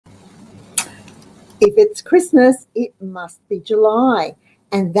If it's Christmas, it must be July.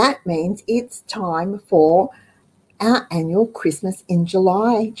 And that means it's time for our annual Christmas in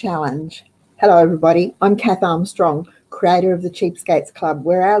July challenge. Hello, everybody. I'm Kath Armstrong, creator of the Cheapskates Club,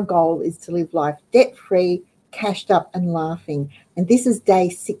 where our goal is to live life debt-free, cashed up and laughing. And this is day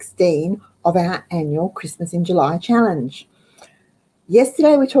 16 of our annual Christmas in July challenge.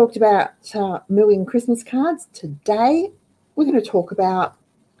 Yesterday, we talked about milling Christmas cards. Today, we're going to talk about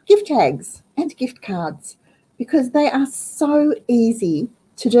gift tags and gift cards because they are so easy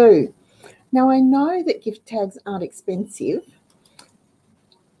to do. Now, I know that gift tags aren't expensive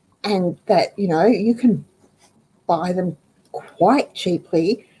and that, you can buy them quite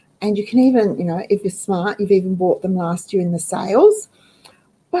cheaply, and you can even, if you're smart, you've even bought them last year in the sales.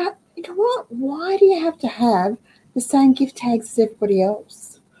 But you know what? Why do you have to have the same gift tags as everybody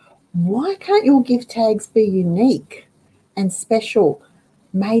else? Why can't your gift tags be unique and special,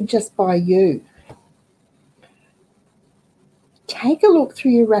 made just by you? Take a look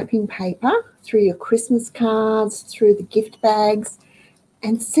through your wrapping paper, through your Christmas cards, through the gift bags,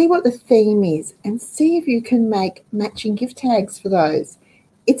 and see what the theme is, and see if you can make matching gift tags for those.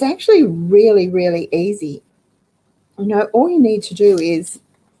 It's actually really, really easy. All you need to do is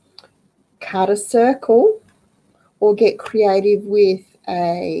cut a circle or get creative with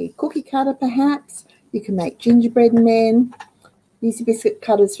a cookie cutter perhaps. You can make gingerbread men, use your biscuit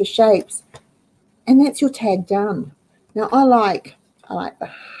cutters for shapes, and that's your tag done. Now, I like the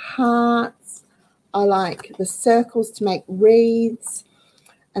hearts. I like the circles to make wreaths,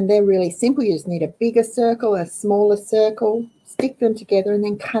 and they're really simple. You just need a bigger circle, a smaller circle, stick them together, and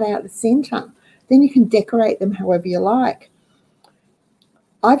then cut out the center. Then you can decorate them however you like.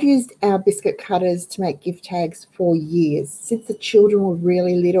 I've used our biscuit cutters to make gift tags for years, since the children were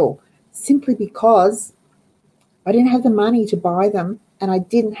really little, simply because I didn't have the money to buy them, and I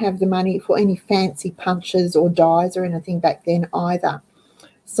didn't have the money for any fancy punches or dies or anything back then either.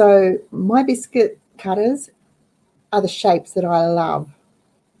 So my biscuit cutters are the shapes that I love.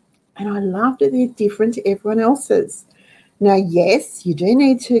 And I love that they're different to everyone else's. Now, yes, you do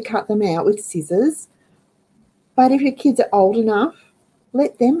need to cut them out with scissors, but if your kids are old enough,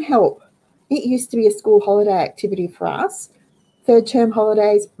 let them help. It used to be a school holiday activity for us. Third term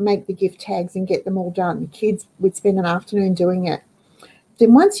holidays, make the gift tags and get them all done. The kids would spend an afternoon doing it.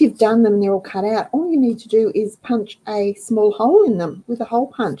 Then once you've done them and they're all cut out, all you need to do is punch a small hole in them with a hole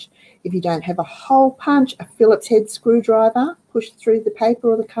punch. If you don't have a hole punch, a Phillips head screwdriver pushed through the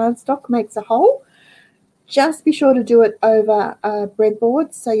paper or the cardstock makes a hole. Just be sure to do it over a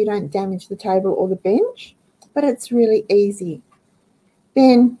breadboard so you don't damage the table or the bench, but it's really easy.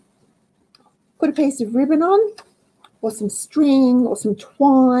 Then put a piece of ribbon on, or some string, or some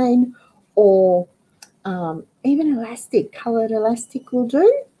twine, or even elastic, coloured elastic will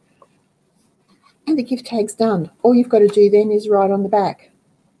do. And the gift tag's done. All you've got to do then is write on the back,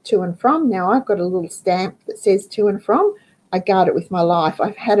 to and from. Now, I've got a little stamp that says to and from. I guard it with my life.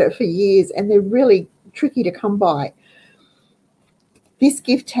 I've had it for years, and they're really tricky to come by. This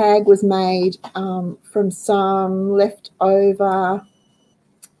gift tag was made from some leftover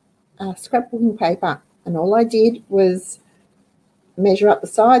scrapbooking paper, and all I did was measure up the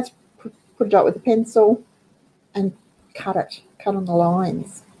sides, put it up with a pencil, and cut on the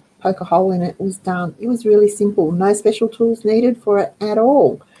lines, poke a hole in it. It was done. It was really simple. No special tools needed for it at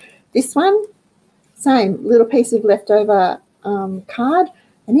all. This one, same, little piece of leftover card,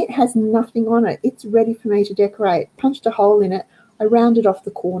 and it has nothing on it. It's ready for me to decorate. Punched a hole in it. I rounded off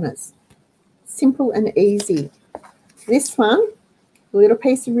the corners. Simple and easy. This one, a little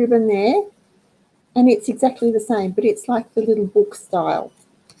piece of ribbon there, and it's exactly the same, but it's like the little book style.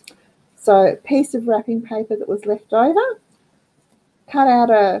 So a piece of wrapping paper that was left over, cut out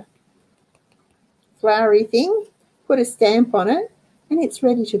a flowery thing, put a stamp on it, and it's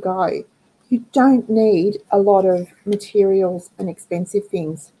ready to go. You don't need a lot of materials and expensive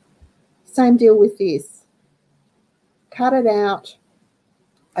things. Same deal with this. Cut it out.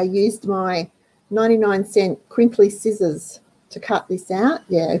 I used my 99-cent crinkly scissors to cut this out.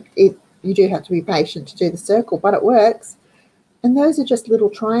 Yeah, you do have to be patient to do the circle, but it works. And those are just little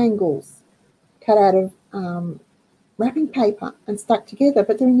triangles cut out of wrapping paper and stuck together,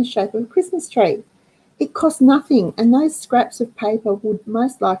 but they're in the shape of a Christmas tree. It costs nothing, and those scraps of paper would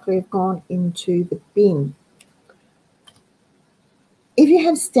most likely have gone into the bin. If you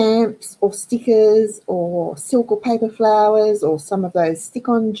have stamps or stickers or silk or paper flowers or some of those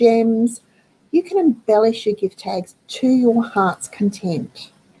stick-on gems, you can embellish your gift tags to your heart's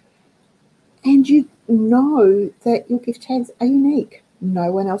content. And you know that your gift tags are unique.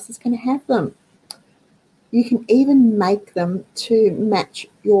 No one else is going to have them. You can even make them to match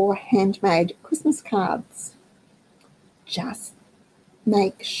your handmade Christmas cards. Just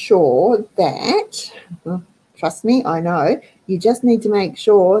make sure that, trust me, I know, you just need to make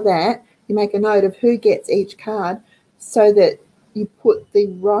sure that you make a note of who gets each card so that you put the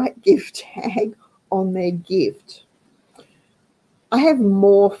right gift tag on their gift. I have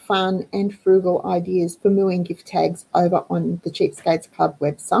more fun and frugal ideas for mooing gift tags over on the Cheapskates Club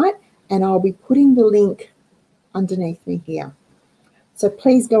website, and I'll be putting the link underneath me here. So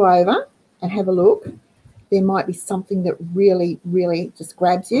please go over and have a look. There might be something that really, really just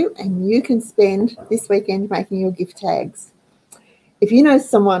grabs you, and you can spend this weekend making your gift tags. If you know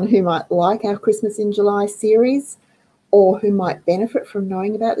someone who might like our Christmas in July series or who might benefit from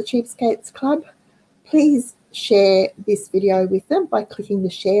knowing about the Cheapskates Club, please share this video with them by clicking the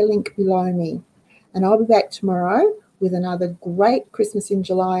share link below me. And I'll be back tomorrow with another great Christmas in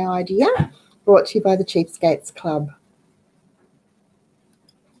July idea brought to you by the Cheapskates Club.